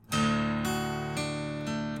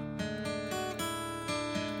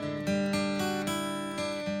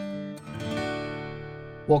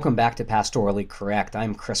Welcome back to Pastorally Correct.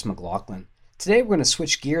 I'm Chris McLaughlin. Today we're going to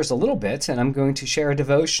switch gears a little bit and I'm going to share a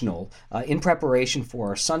devotional in preparation for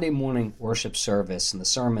our Sunday morning worship service and the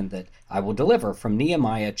sermon that I will deliver from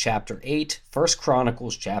Nehemiah chapter 8, 1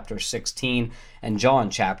 Chronicles chapter 16, and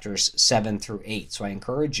John chapters 7 through 8. So I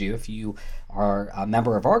encourage you, if you are a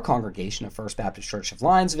member of our congregation at First Baptist Church of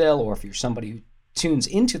Linesville, or if you're somebody who tunes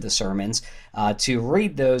into the sermons, to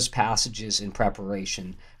read those passages in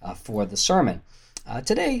preparation for the sermon.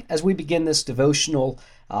 Today, as we begin this devotional,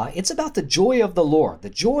 it's about the joy of the Lord. The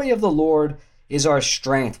joy of the Lord is our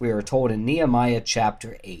strength, we are told in Nehemiah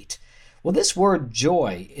chapter 8. Well, this word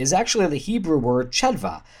joy is actually the Hebrew word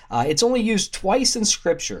chedva. It's only used twice in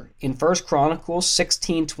Scripture, in 1 Chronicles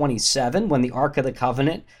 16:27, when the Ark of the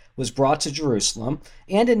Covenant was brought to Jerusalem,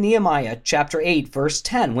 and in Nehemiah chapter 8, verse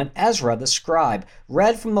 10, when Ezra the scribe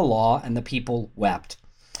read from the law and the people wept.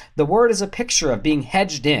 The word is a picture of being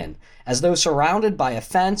hedged in, as though surrounded by a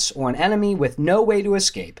fence or an enemy with no way to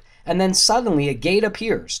escape, and then suddenly a gate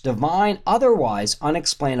appears, divine, otherwise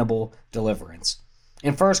unexplainable deliverance.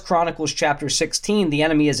 In 1 Chronicles chapter 16, the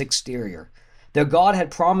enemy is exterior. Though God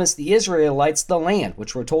had promised the Israelites the land,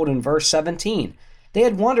 which we're told in verse 17, they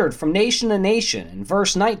had wandered from nation to nation in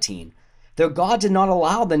verse 19. Though God did not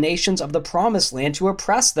allow the nations of the promised land to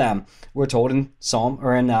oppress them, we're told in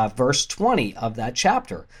verse 20 of that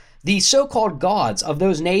chapter. The so-called gods of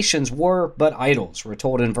those nations were but idols, we're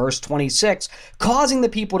told in verse 26, causing the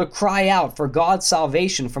people to cry out for God's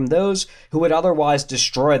salvation from those who would otherwise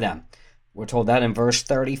destroy them. We're told that in verse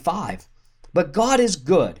 35. But God is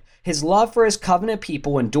good. His love for his covenant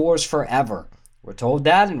people endures forever. We're told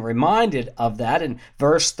that and reminded of that in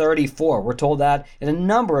verse 34. We're told that in a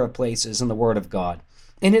number of places in the Word of God.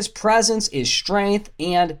 In his presence is strength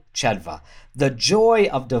and chedva, the joy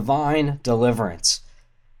of divine deliverance.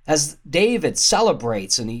 As David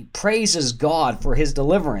celebrates and he praises God for his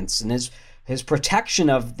deliverance and his protection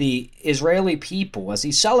of the Israeli people, as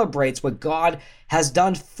he celebrates what God has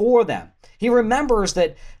done for them, he remembers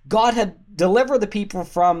that God had delivered the people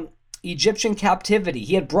from Egyptian captivity.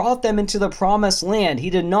 He had brought them into the promised land. He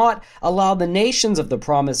did not allow the nations of the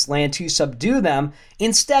promised land to subdue them.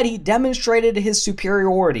 Instead, he demonstrated his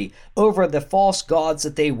superiority over the false gods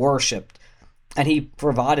that they worshiped, and he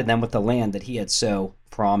provided them with the land that he had so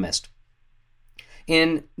promised.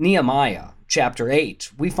 In Nehemiah chapter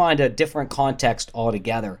 8, we find a different context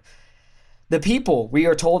altogether. The people, we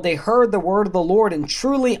are told, they heard the word of the Lord and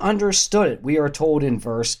truly understood it, we are told in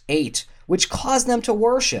verse 8, which caused them to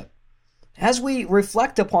worship. As we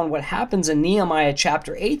reflect upon what happens in Nehemiah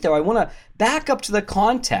chapter 8, though, I want to back up to the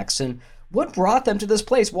context and what brought them to this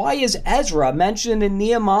place. Why is Ezra mentioned in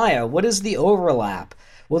Nehemiah? What is the overlap?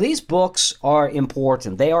 Well, these books are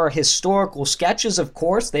important. They are historical sketches, of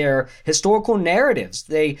course. They are historical narratives.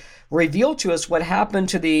 They reveal to us what happened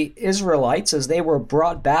to the Israelites as they were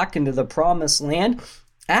brought back into the promised land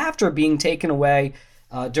after being taken away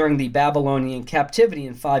during the Babylonian captivity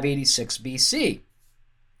in 586 BC.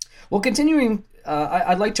 Well, continuing,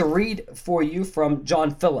 I'd like to read for you from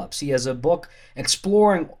John Phillips. He has a book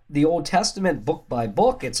exploring the Old Testament book by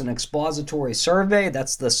book. It's an expository survey.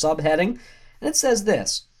 That's the subheading. And it says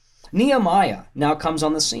this: Nehemiah now comes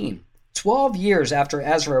on the scene, 12 years after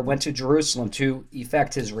Ezra went to Jerusalem to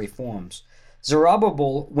effect his reforms.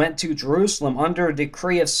 Zerubbabel went to Jerusalem under a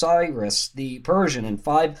decree of Cyrus the Persian in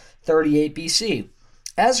 538 BC.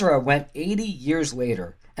 Ezra went 80 years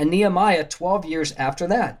later, and Nehemiah 12 years after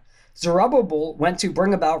that. Zerubbabel went to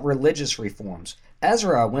bring about religious reforms.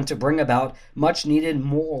 Ezra went to bring about much-needed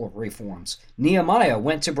moral reforms. Nehemiah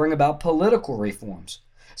went to bring about political reforms.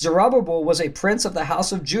 Zerubbabel was a prince of the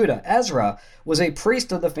house of Judah. Ezra was a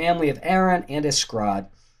priest of the family of Aaron and a scribe.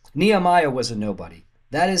 Nehemiah was a nobody.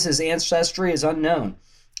 That is, his ancestry is unknown.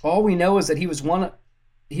 All we know is that he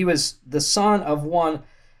was the son of one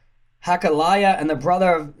Hakaliah and the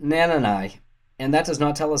brother of Nanani, and that does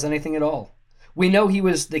not tell us anything at all. We know he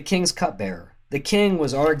was the king's cupbearer. The king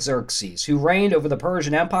was Artaxerxes, who reigned over the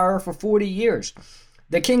Persian Empire for 40 years.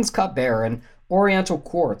 The king's cupbearer in Oriental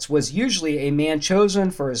courts was usually a man chosen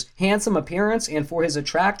for his handsome appearance and for his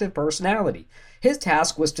attractive personality. His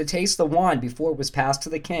task was to taste the wine before it was passed to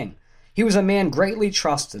the king. He was a man greatly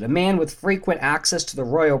trusted, a man with frequent access to the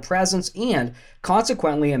royal presence, and,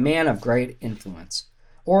 consequently, a man of great influence.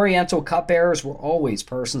 Oriental cupbearers were always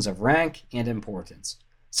persons of rank and importance.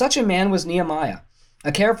 Such a man was Nehemiah.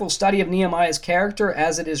 A careful study of Nehemiah's character,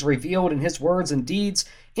 as it is revealed in his words and deeds,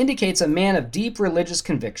 indicates a man of deep religious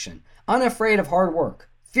conviction, unafraid of hard work,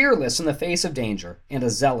 fearless in the face of danger, and a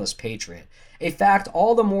zealous patriot. A fact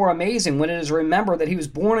all the more amazing when it is remembered that he was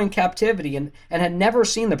born in captivity and had never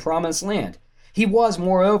seen the promised land. He was,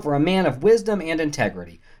 moreover, a man of wisdom and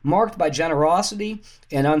integrity, marked by generosity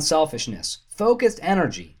and unselfishness, focused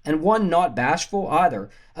energy, and one not bashful either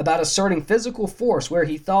about asserting physical force where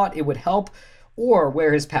he thought it would help or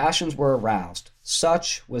where his passions were aroused.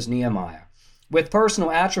 Such was Nehemiah. With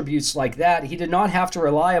personal attributes like that, he did not have to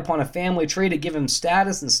rely upon a family tree to give him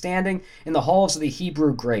status and standing in the halls of the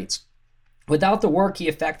Hebrew greats. Without the work he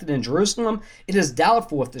effected in Jerusalem, it is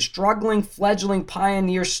doubtful if the struggling, fledgling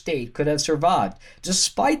pioneer state could have survived,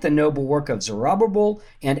 despite the noble work of Zerubbabel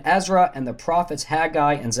and Ezra and the prophets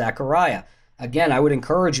Haggai and Zechariah. Again, I would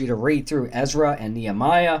encourage you to read through Ezra and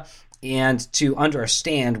Nehemiah and to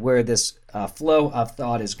understand where this flow of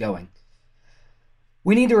thought is going.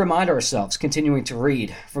 We need to remind ourselves, continuing to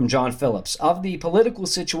read from John Phillips, of the political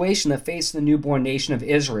situation that faced the newborn nation of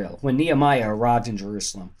Israel when Nehemiah arrived in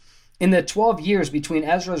Jerusalem. In the 12 years between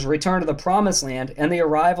Ezra's return to the Promised Land and the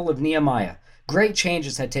arrival of Nehemiah, great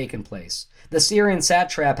changes had taken place. The Syrian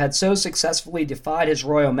satrap had so successfully defied his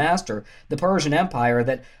royal master, the Persian Empire,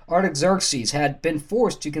 that Artaxerxes had been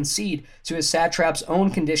forced to concede to his satrap's own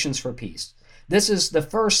conditions for peace. This is the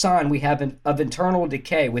first sign we have of internal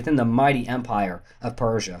decay within the mighty empire of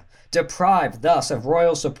Persia. Deprived thus of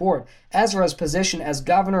royal support, Ezra's position as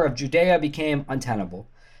governor of Judea became untenable.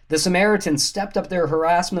 The Samaritans stepped up their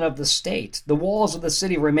harassment of the state. The walls of the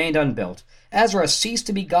city remained unbuilt. Ezra ceased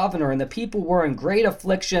to be governor, and the people were in great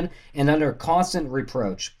affliction and under constant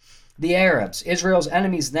reproach. The Arabs, Israel's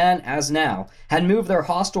enemies then as now, had moved their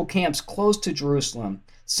hostile camps close to Jerusalem.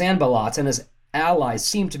 Sanballat and his allies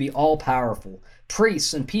seemed to be all-powerful.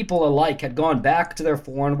 Priests and people alike had gone back to their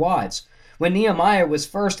foreign wives. When Nehemiah was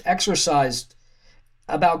first exercised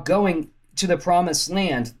about going to the Promised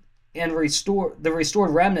Land, and the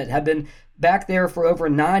restored remnant had been back there for over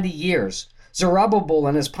 90 years. Zerubbabel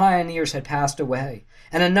and his pioneers had passed away,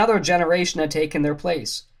 and another generation had taken their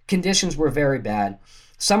place. Conditions were very bad.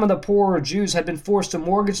 Some of the poorer Jews had been forced to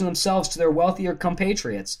mortgage themselves to their wealthier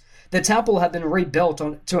compatriots. The temple had been rebuilt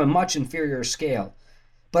to a much inferior scale.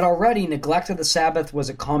 But already neglect of the Sabbath was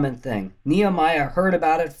a common thing. Nehemiah heard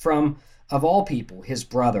about it from, of all people, his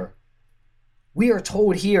brother. We are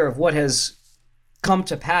told here of what has come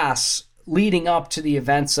to pass leading up to the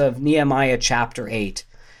events of Nehemiah chapter 8.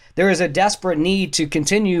 There is a desperate need to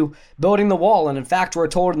continue building the wall, and in fact we're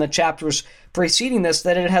told in the chapters preceding this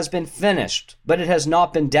that it has been finished, but it has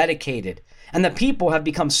not been dedicated, and the people have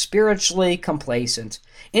become spiritually complacent.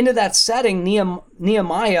 Into that setting,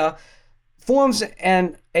 Nehemiah forms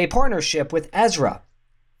a partnership with Ezra,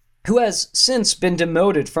 who has since been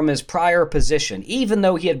demoted from his prior position, even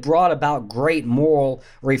though he had brought about great moral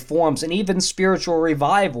reforms and even spiritual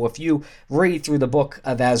revival, if you read through the book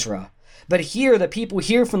of Ezra. But here, the people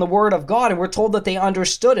hear from the word of God, and we're told that they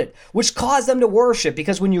understood it, which caused them to worship,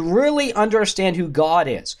 because when you really understand who God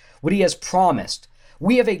is, what he has promised,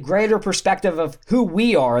 we have a greater perspective of who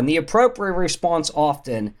we are, and the appropriate response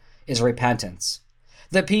often is repentance.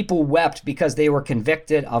 The people wept because they were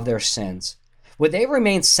convicted of their sins. Would they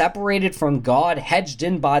remain separated from God, hedged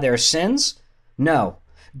in by their sins? No.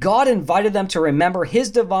 God invited them to remember his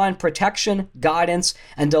divine protection, guidance,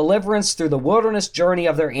 and deliverance through the wilderness journey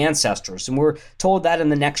of their ancestors. And we're told that in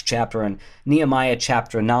the next chapter, in Nehemiah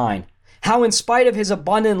chapter 9. How in spite of his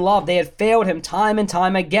abundant love, they had failed him time and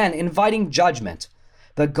time again, inviting judgment.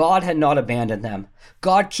 But God had not abandoned them.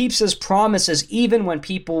 God keeps his promises even when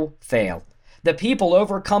people fail. The people,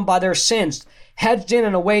 overcome by their sins, hedged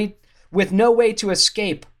in a way with no way to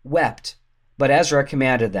escape, wept. But Ezra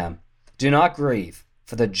commanded them, "Do not grieve,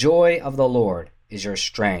 for the joy of the Lord is your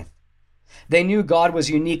strength." They knew God was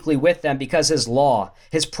uniquely with them because his law,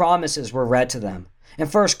 his promises were read to them. In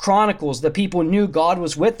 1 Chronicles, the people knew God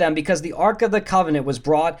was with them because the Ark of the Covenant was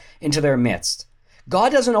brought into their midst.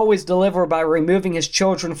 God doesn't always deliver by removing his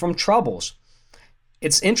children from troubles.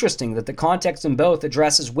 It's interesting that the context in both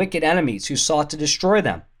addresses wicked enemies who sought to destroy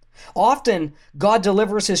them. Often, God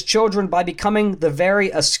delivers his children by becoming the very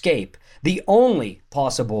escape, the only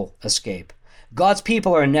possible escape. God's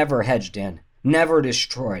people are never hedged in, never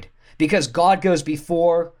destroyed, because God goes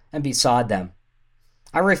before and beside them.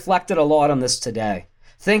 I reflected a lot on this today,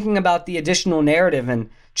 thinking about the additional narrative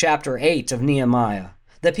in chapter 8 of Nehemiah.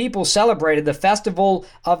 The people celebrated the festival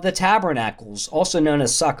of the tabernacles, also known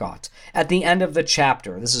as Sukkot, at the end of the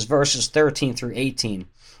chapter. This is verses 13 through 18.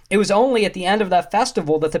 It was only at the end of that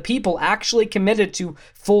festival that the people actually committed to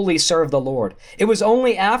fully serve the Lord. It was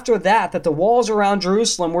only after that that the walls around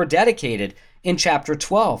Jerusalem were dedicated in chapter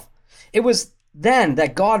 12. It was then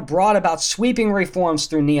that God brought about sweeping reforms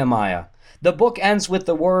through Nehemiah. The book ends with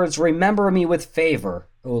the words, "Remember me with favor,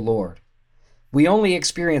 O Lord." We only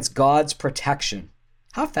experience God's protection.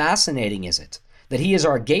 How fascinating is it that he is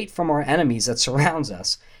our gate from our enemies that surrounds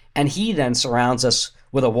us, and he then surrounds us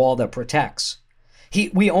with a wall that protects.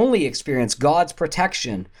 We only experience God's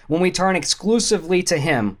protection when we turn exclusively to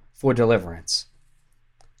him for deliverance.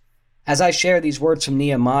 As I share these words from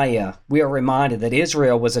Nehemiah, we are reminded that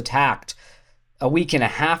Israel was attacked a week and a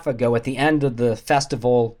half ago at the end of the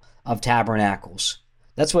Festival of Tabernacles.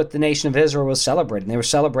 That's what the nation of Israel was celebrating. They were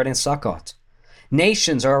celebrating Sukkot.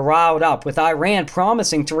 Nations are riled up with Iran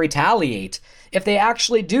promising to retaliate if they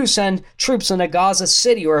actually do send troops into Gaza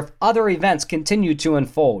City or if other events continue to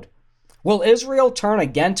unfold. Will Israel turn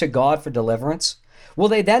again to God for deliverance? Will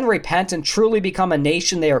they then repent and truly become a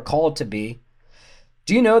nation they are called to be?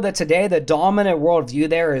 Do you know that today the dominant worldview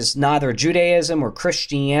there is neither Judaism or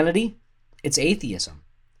Christianity? It's atheism.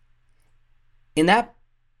 In that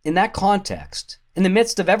context, in the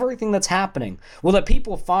midst of everything that's happening, will the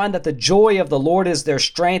people find that the joy of the Lord is their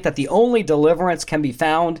strength, that the only deliverance can be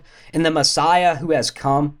found in the Messiah who has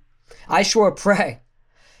come? I sure pray.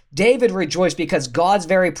 David rejoiced because God's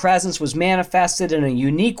very presence was manifested in a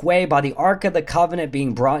unique way by the Ark of the Covenant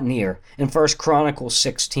being brought near in 1 Chronicles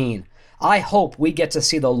 16. I hope we get to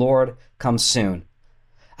see the Lord come soon.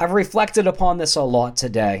 I've reflected upon this a lot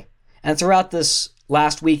today and throughout this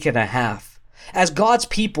last week and a half. As God's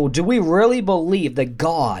people, do we really believe that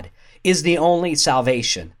God is the only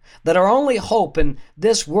salvation? That our only hope in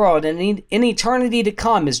this world and in eternity to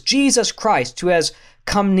come is Jesus Christ, who has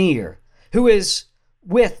come near, who is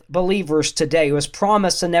with believers today, who has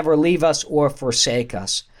promised to never leave us or forsake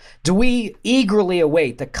us? Do we eagerly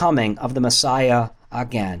await the coming of the Messiah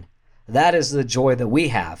again? That is the joy that we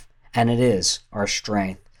have, and it is our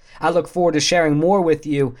strength. I look forward to sharing more with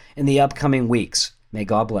you in the upcoming weeks. May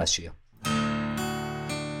God bless you.